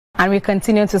And we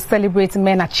continue to celebrate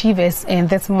men achievers in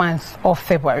this month of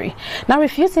February. Now,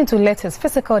 refusing to let his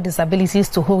physical disabilities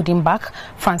to hold him back,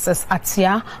 Francis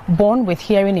Atia, born with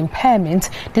hearing impairment,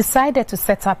 decided to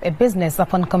set up a business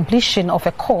upon completion of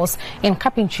a course in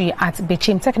carpentry at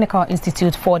Bechem Technical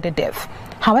Institute for the Deaf.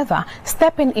 However,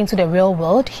 stepping into the real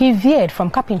world, he veered from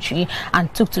carpentry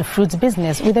and took to fruit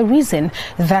business with the reason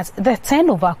that the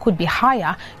turnover could be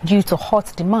higher due to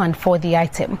hot demand for the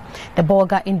item. The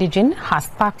Bolga indigene has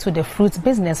stuck to the fruit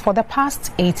business for the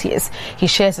past 8 years. He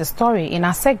shares a story in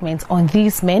our segment on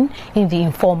these men in the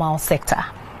informal sector.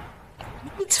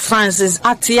 Francis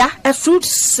Atia, a fruit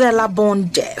seller born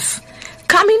deaf.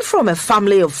 Coming from a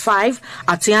family of 5,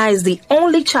 Atia is the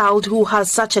only child who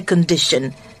has such a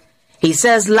condition. He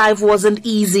says life wasn't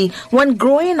easy when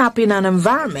growing up in an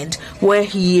environment where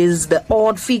he is the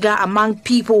odd figure among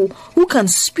people who can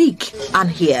speak and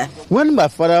hear. When my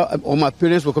father or my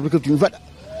parents were communicating to me,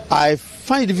 I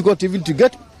find it difficult even to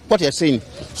get what you're saying.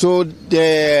 So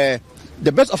the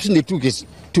best option they took is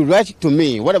to write to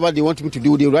me. Whatever they want me to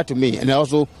do, they write to me, and I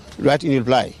also write in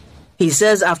reply. He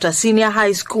says after senior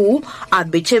high school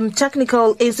at Bechem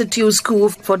Technical Institute School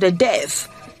for the Deaf,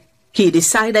 he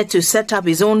decided to set up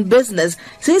his own business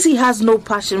since he has no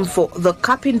passion for the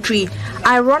carpentry,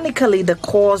 ironically the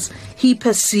course he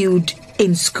pursued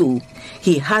in school.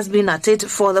 He has been at it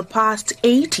for the past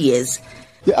 8 years.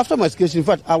 Yeah, after my education, in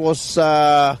fact, I was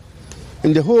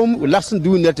in the home, relaxing,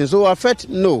 doing nothing. So I felt,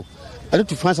 no, I need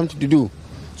to find something to do.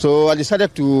 So I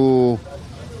decided to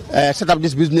set up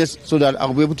this business so that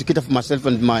I'll be able to cater for myself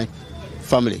and my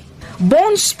family.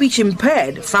 Born speech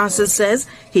impaired, Francis says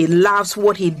he loves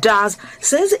what he does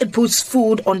since it puts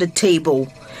food on the table.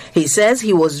 He says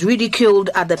he was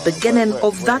ridiculed at the beginning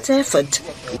of that effort.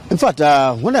 In fact,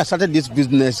 when I started this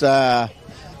business,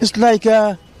 it's like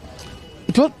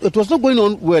it was not going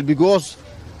on well because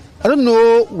I don't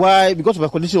know why, because of my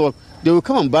condition, they will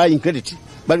come and buy in credit,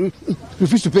 but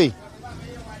refuse to pay.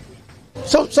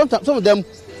 Some of them,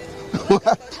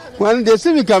 when they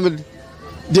see me coming,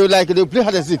 they'll play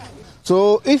hide and seek.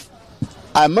 So if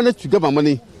I manage to get my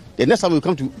money, the next time you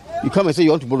come and say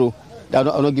you want to borrow,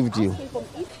 I'll not give it to you.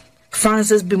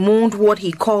 Francis bemoaned what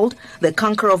he called the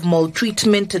canker of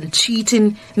maltreatment and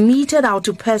cheating meted out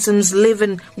to persons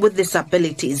living with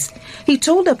disabilities. He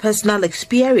told a personal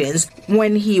experience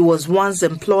when he was once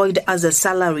employed as a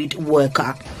salaried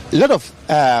worker. A lot of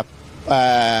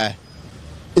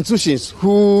institutions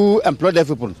who employ deaf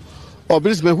people or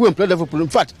businessmen who employ deaf people, in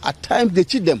fact, at times they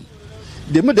cheat them.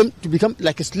 They made them to become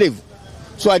like a slave.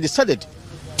 So I decided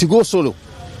to go solo,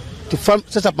 to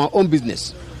set up my own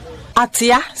business.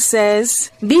 Atia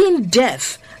says being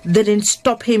deaf didn't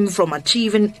stop him from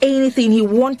achieving anything he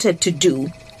wanted to do.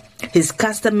 His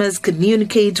customers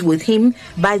communicate with him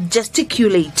by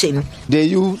gesticulating. They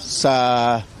use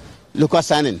local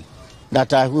signing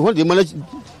that when they manage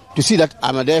to see that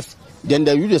I'm a deaf, then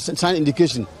they use a sign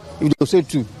indication. If they say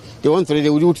 2, they want 3, they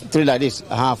will do 3 like this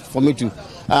for me to.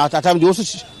 At that time,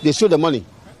 they show the money.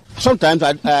 Sometimes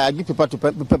I give paper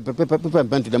and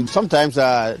pen to them. Sometimes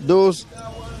those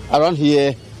around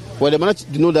here, where they manage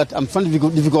to know that I'm finding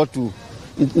it difficult to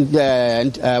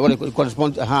what it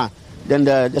corresponds. Then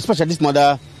especially this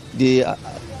mother, they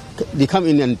come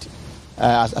in and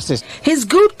assist. His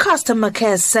good customer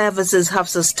care services have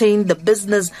sustained the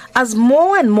business as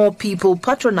more and more people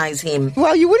patronize him.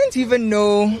 Well, you wouldn't even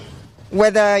know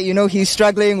whether, he's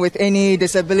struggling with any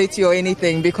disability or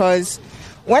anything, because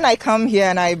when I come here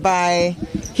and I buy,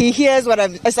 he hears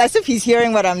it's as if he's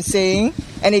hearing what I'm saying,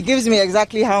 and he gives me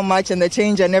exactly how much and the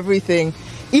change and everything.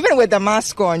 Even with the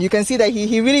mask on, you can see that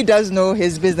he really does know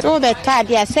his business. When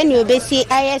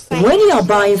you are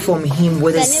buying from him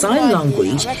with a sign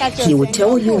language, he will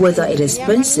tell you whether it is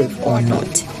expensive or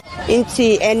not.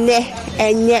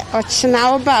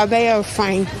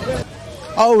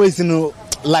 Always,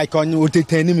 like on you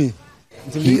entertaining me.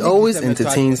 He always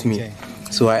entertains me,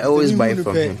 so I always buy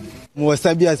from him.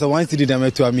 Wasabi as a 1 cedi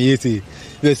damage to Amiesi.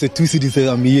 There's a 2 cedis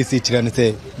Amiesi children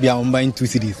say, be I'm buying 2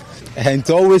 cedis. And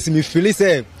always me feel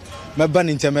say, my ban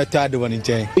in Chamata, one in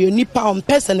chain. You need pound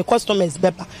person, the customers,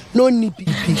 no need.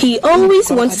 He always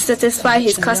wants to satisfy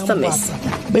his customers.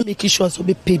 Make sure to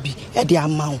be baby at the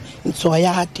amount. So I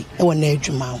had one edge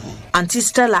amount. Auntie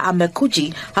Stella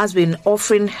Amekuji has been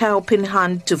offering helping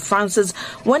hand to Francis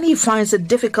when he finds it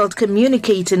difficult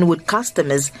communicating with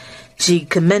customers. She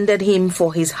commended him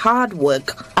for his hard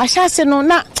work.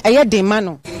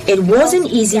 It wasn't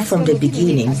easy from the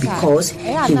beginning because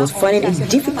he was finding it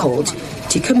difficult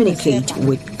to communicate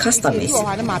with customers.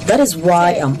 That is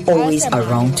why I'm always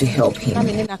around to help him.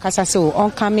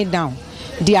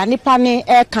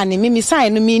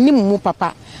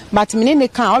 but me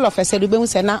can all of us Rosemary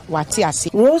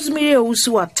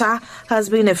Owusu-Attah has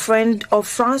been a friend of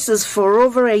Francis for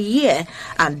over a year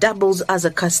and doubles as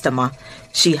a customer.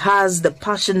 She has the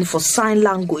passion for sign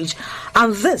language,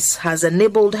 and this has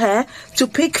enabled her to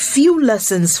pick few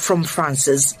lessons from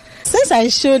Francis. Since I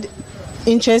showed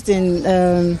interest in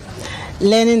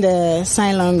learning the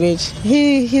sign language,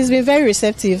 he's been very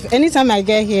receptive. Anytime I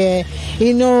get here,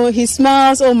 he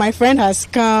smiles. Oh, my friend has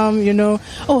come.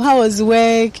 Oh, how was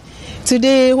work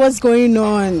today? What's going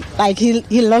on? Like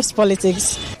he loves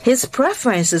politics. His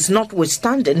preferences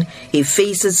notwithstanding, he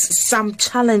faces some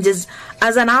challenges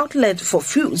as an outlet for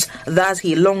fruits. Thus,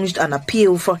 he launched an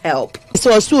appeal for help.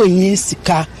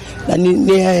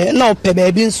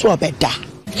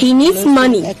 He needs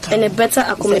money and a better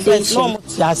accommodation.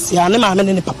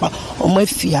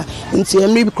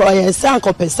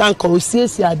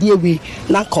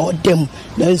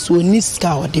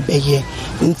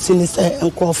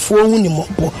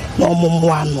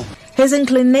 His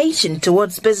inclination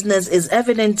towards business is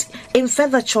evident in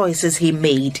further choices he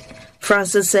made.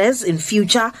 Francis says in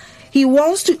future he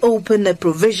wants to open a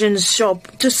provisions shop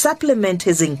to supplement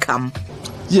his income.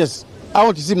 Yes, I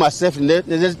want to see myself in the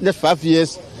next 5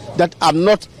 years that I'm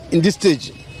not in this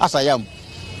stage as I am.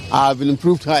 I've been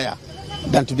improved higher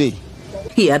than today.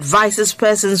 He advises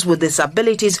persons with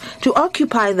disabilities to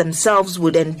occupy themselves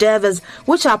with endeavors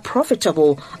which are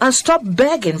profitable and stop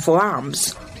begging for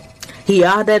alms. He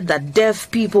added that deaf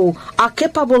people are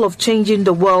capable of changing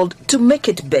the world to make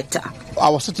it better. I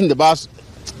was sitting in the bus,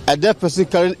 a deaf person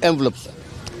carrying envelopes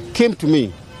came to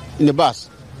me in the bus,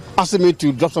 asking me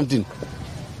to drop something.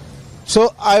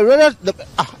 So I realized that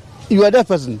you are a deaf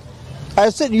person. I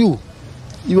said, you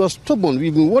are stubborn.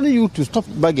 We've been warning you to stop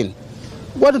begging.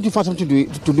 Why don't you find something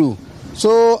to do?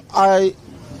 So I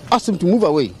asked him to move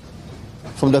away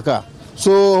from the car.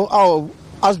 So I'll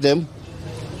ask them,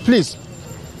 please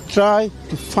try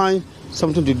to find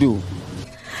something to do.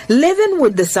 Living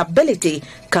with disability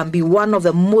can be one of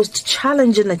the most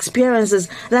challenging experiences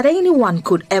that anyone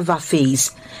could ever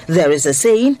face. There is a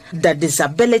saying that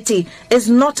disability is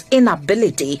not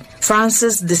inability.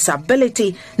 Francis'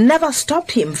 disability never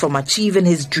stopped him from achieving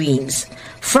his dreams.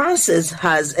 Francis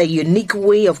has a unique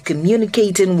way of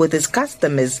communicating with his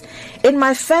customers. In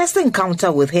my first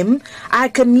encounter with him, I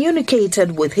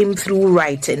communicated with him through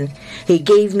writing. He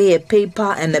gave me a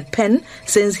paper and a pen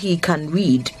since he can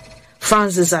read.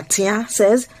 Francis Atia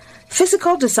says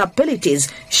physical disabilities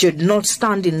should not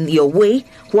stand in your way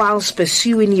whilst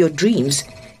pursuing your dreams.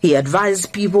 He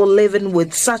advised people living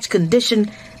with such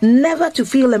condition never to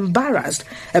feel embarrassed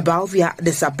about their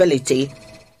disability.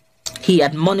 He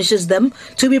admonishes them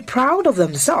to be proud of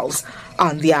themselves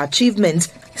and their achievements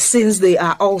since they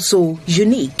are also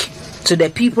unique. To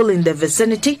the people in the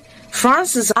vicinity,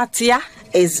 Francis Atia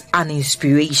is an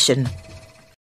inspiration.